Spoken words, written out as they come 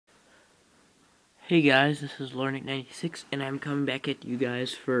Hey guys, this is Lornick96 and I'm coming back at you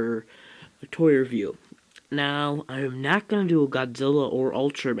guys for a toy review. Now, I'm not going to do a Godzilla or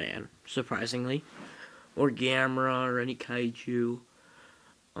Ultraman, surprisingly, or Gamera or any Kaiju.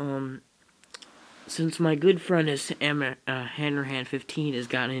 Since my good friend Hannerhan15 has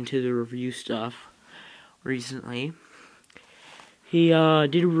gotten into the review stuff recently, he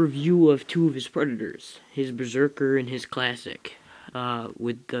did a review of two of his Predators, his Berserker and his Classic,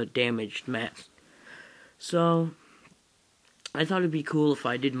 with the damaged mask. So, I thought it'd be cool if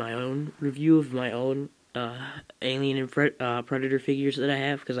I did my own review of my own Alien and Predator figures that I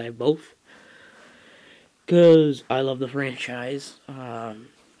have, because I have both. Because I love the franchise.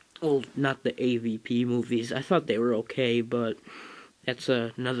 Well, not the AvP movies. I thought they were okay, but that's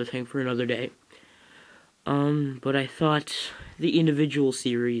another thing for another day. But I thought the individual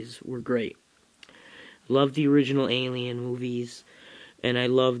series were great. Loved the original Alien movies, and I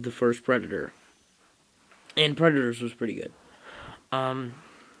loved the first Predator. And Predators was pretty good. So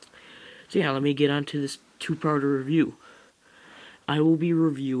yeah, let me get on to this two-parter review. I will be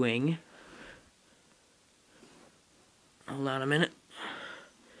reviewing, hold on a minute,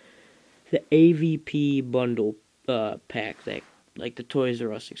 the AvP bundle pack, that like the Toys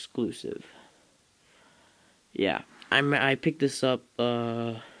R Us exclusive. Yeah, I picked this up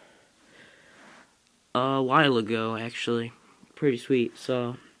a while ago, actually. Pretty sweet.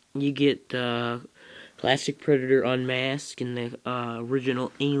 So you get the Classic Predator Unmasked and the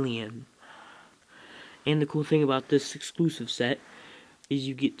original Alien. And the cool thing about this exclusive set is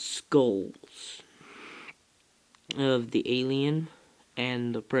you get skulls of the Alien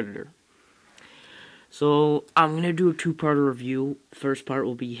and the Predator. So I'm going to do a two-part review. The first part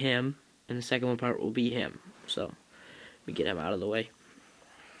will be him, and the second part will be him. So let me get him out of the way.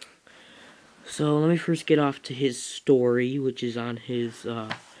 So let me first get off to his story, which is on his...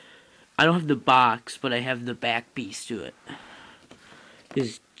 I don't have the box, but I have the back piece to it.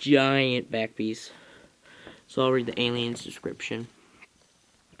 His giant back piece. So I'll read the alien's description.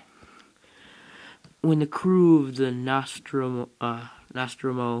 When the crew of the Nostromo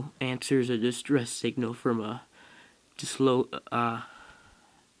answers a distress signal from a dislocated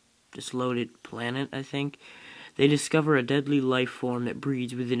planet, I think, they discover a deadly life form that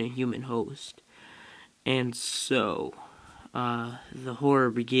breeds within a human host. And so, the horror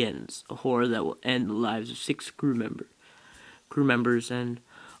begins. A horror that will end the lives of 6 crew members and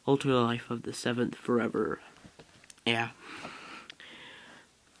alter the life of the 7th forever. Yeah.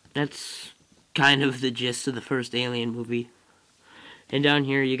 That's kind of the gist of the first Alien movie. And down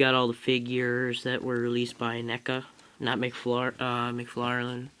here you got all the figures that were released by NECA, not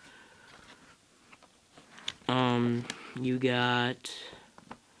McFarlane. You got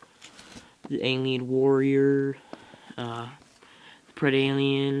the Alien Warrior, the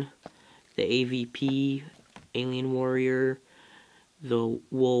Pred-Alien, the AvP Alien Warrior, the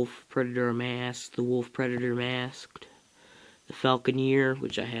Wolf Predator Masked, the Wolf Predator Masked, the Falconeer,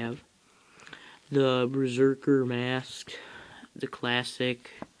 which I have, the Berserker Masked, the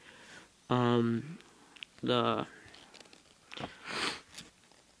Classic, the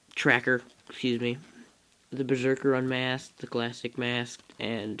Tracker, the Berserker Unmasked, the Classic Masked,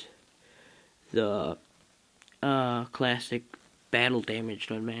 and the Classic Battle Damaged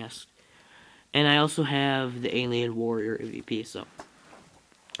Unmasked. And I also have the Alien Warrior AvP, so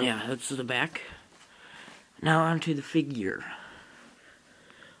yeah, that's the back. Now onto the figure.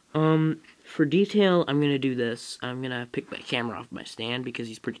 For detail, I'm gonna do this. I'm gonna pick my camera off my stand because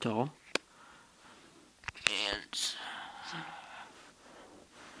he's pretty tall. And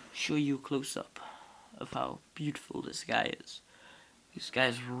show you a close-up of how beautiful this guy is. This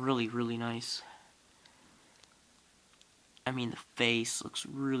guy's really, really nice. I mean, the face looks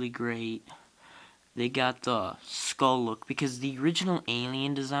really great. They got the skull look, because the original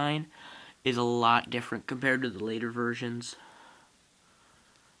Alien design is a lot different compared to the later versions.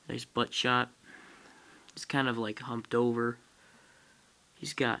 Nice butt shot. He's kind of like humped over.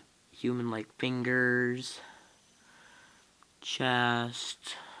 He's got human-like fingers,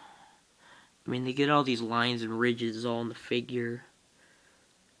 chest. I mean, they get all these lines and ridges all in the figure.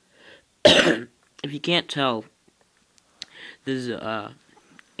 If you can't tell, this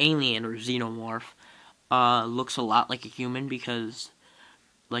alien or xenomorph looks a lot like a human because,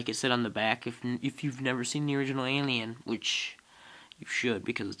 like it said on the back, if you've never seen the original Alien, which you should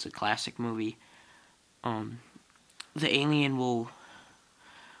because it's a classic movie, the alien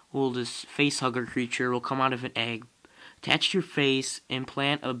this face hugger creature will come out of an egg, attach to your face,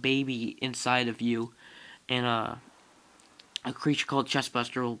 implant a baby inside of you, and a creature called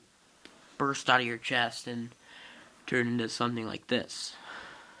Chestbuster will burst out of your chest and turn into something like this.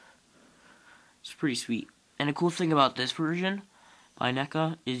 It's pretty sweet. And the cool thing about this version by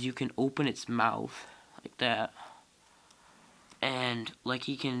NECA is you can open its mouth like that. And like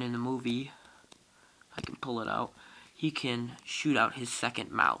he can in the movie, I can pull it out, he can shoot out his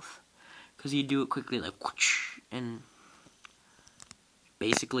second mouth. Because you do it quickly like whoosh, and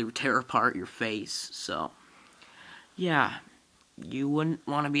basically tear apart your face. So, yeah, you wouldn't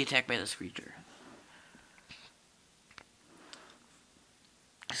want to be attacked by this creature.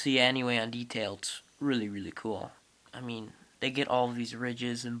 So yeah, anyway, on detail, it's really, really cool. I mean, they get all of these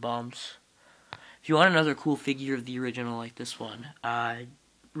ridges and bumps. If you want another cool figure of the original like this one, I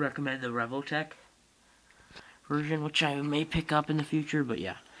recommend the Revotech version, which I may pick up in the future, but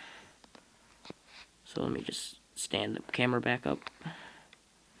yeah. So let me just stand the camera back up.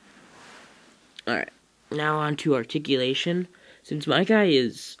 Alright, now on to articulation. Since my guy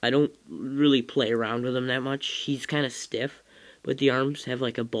is, I don't really play around with him that much, he's kind of stiff, but the arms have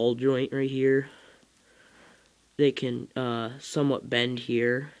like a ball joint right here. They can somewhat bend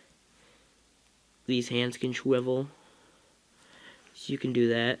here. These hands can swivel. So you can do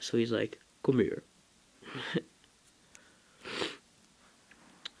that, so he's like, come here.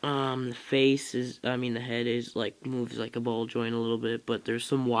 The face is, the head is like, moves like a ball joint a little bit, but there's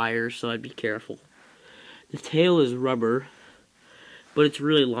some wires, so I'd be careful. The tail is rubber, but it's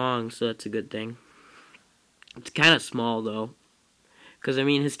really long, so that's a good thing. It's kind of small, though, because,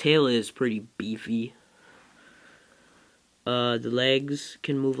 his tail is pretty beefy. The legs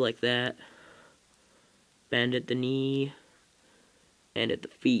can move like that, bend at the knee, and at the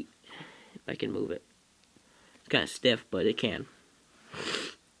feet, if I can move it. It's kind of stiff, but it can.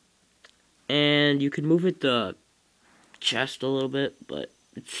 And you can move it the chest a little bit, but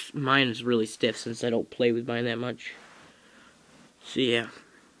mine is really stiff since I don't play with mine that much. So yeah.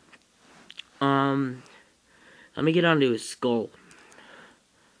 Let me get onto his skull.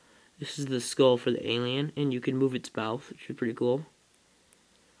 This is the skull for the alien, and you can move its mouth, which is pretty cool.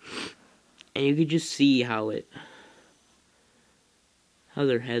 And you can just see how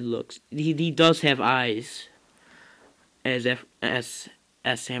their head looks. He does have eyes, as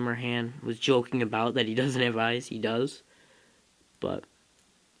Hammerhand was joking about that he doesn't have eyes. He does, but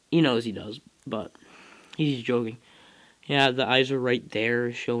he knows he does. But he's joking. Yeah, the eyes are right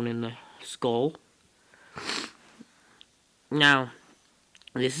there, shown in the skull. Now,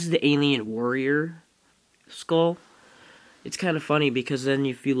 this is the alien warrior skull. It's kind of funny because then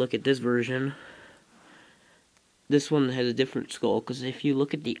if you look at this version, this one has a different skull. Because if you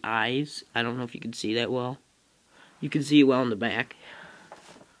look at the eyes, I don't know if you can see that well. You can see it well in the back.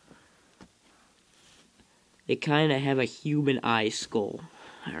 They kind of have a human eye skull.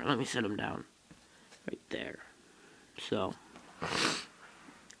 Alright, let me set them down. Right there. So,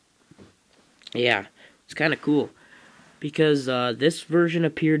 yeah, it's kind of cool. Because this version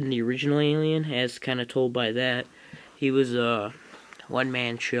appeared in the original Alien, as kind of told by that. He was a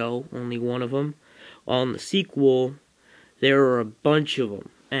one-man show, only one of them. While in the sequel, there were a bunch of them.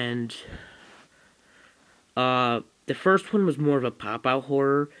 And the first one was more of a pop-out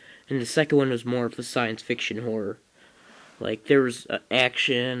horror, and the second one was more of a science fiction horror. Like, there was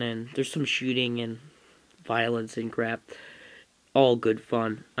action, and there's some shooting, and violence, and crap. All good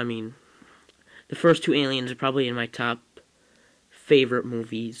fun. The first two Aliens are probably in my top favorite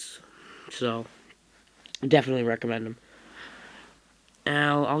movies. So, definitely recommend them.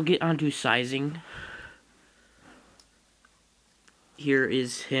 Now, I'll get onto sizing. Here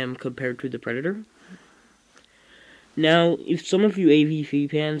is him compared to the Predator. Now, if some of you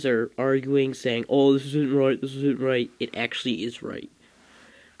AvP fans are arguing, saying, oh, this isn't right, it actually is right.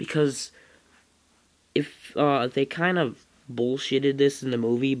 Because if they kind of bullshitted this in the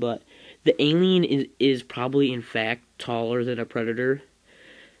movie, but the alien is probably, in fact, taller than a Predator.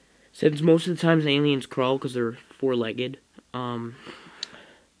 Since most of the times aliens crawl because they're four-legged.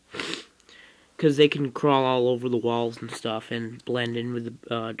 Because they can crawl all over the walls and stuff and blend in with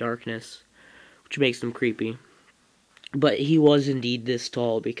the darkness, which makes them creepy. But he was indeed this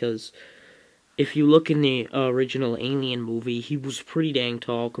tall, because if you look in the original Alien movie, he was pretty dang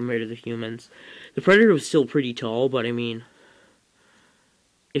tall compared to the humans. The Predator was still pretty tall, but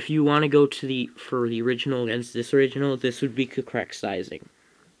if you want to go for the original against this original, this would be the correct sizing.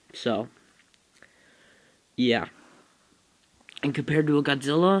 So, yeah. And compared to a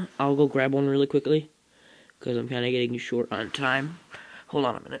Godzilla, I'll go grab one really quickly, because I'm kind of getting short on time. Hold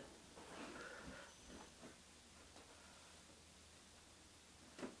on a minute.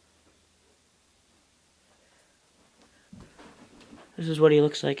 This is what he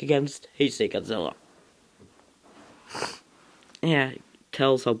looks like against Heisei Godzilla. Yeah, it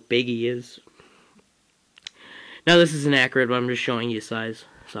tells how big he is. Now this isn't accurate, but I'm just showing you the size.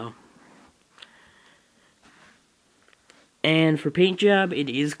 So, And for paint job, it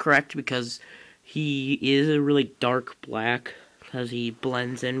is correct because he is a really dark black because he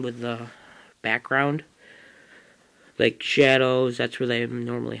blends in with the background. Like shadows, that's where they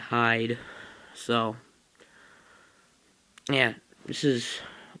normally hide. So, yeah, this is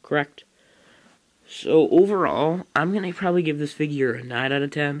correct. So overall, I'm going to probably give this figure a 9 out of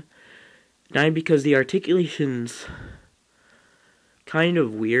 10. 9 because the articulation's kind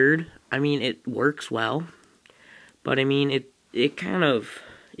of weird. I mean, it works well. But I mean, it kind of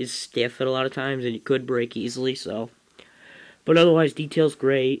is stiff at a lot of times, and it could break easily, so. But otherwise, detail's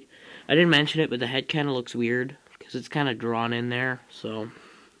great. I didn't mention it, but the head kind of looks weird, because it's kind of drawn in there, so.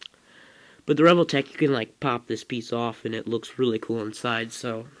 But the Rebel Tech, you can, like, pop this piece off, and it looks really cool inside,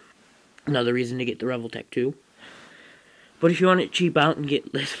 so. Another reason to get the Rebel Tech, too. But if you want to cheap out and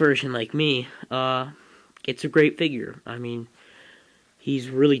get this version like me, it's a great figure. I mean, he's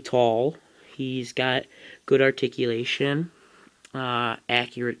really tall. He's got good articulation,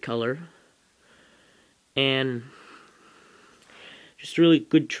 accurate color, and just a really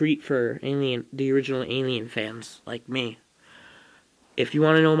good treat for the original Alien fans like me. If you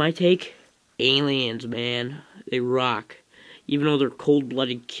want to know my take, Aliens, man, they rock. Even though they're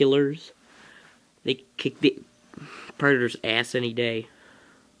cold-blooded killers, they kick the Predator's ass any day.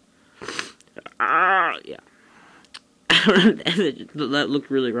 Yeah. That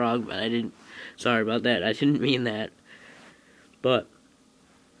looked really wrong, but I didn't. Sorry about that. I didn't mean that. But,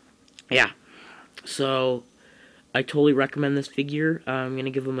 yeah. So, I totally recommend this figure. I'm going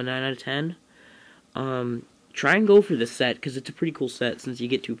to give him a 9 out of 10. Try and go for this set, because it's a pretty cool set, since you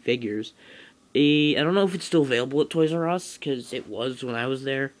get 2 figures. I don't know if it's still available at Toys R Us, because it was when I was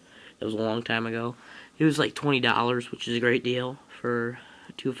there. It was a long time ago. It was like $20, which is a great deal for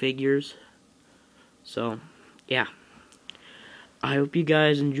 2 figures. So, yeah. I hope you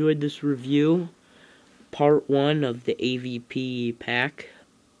guys enjoyed this review. Part 1 of the AvP pack,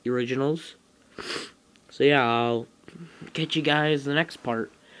 originals. So yeah, I'll catch you guys the next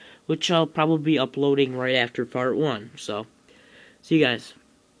part, which I'll probably be uploading right after part 1. So, see you guys.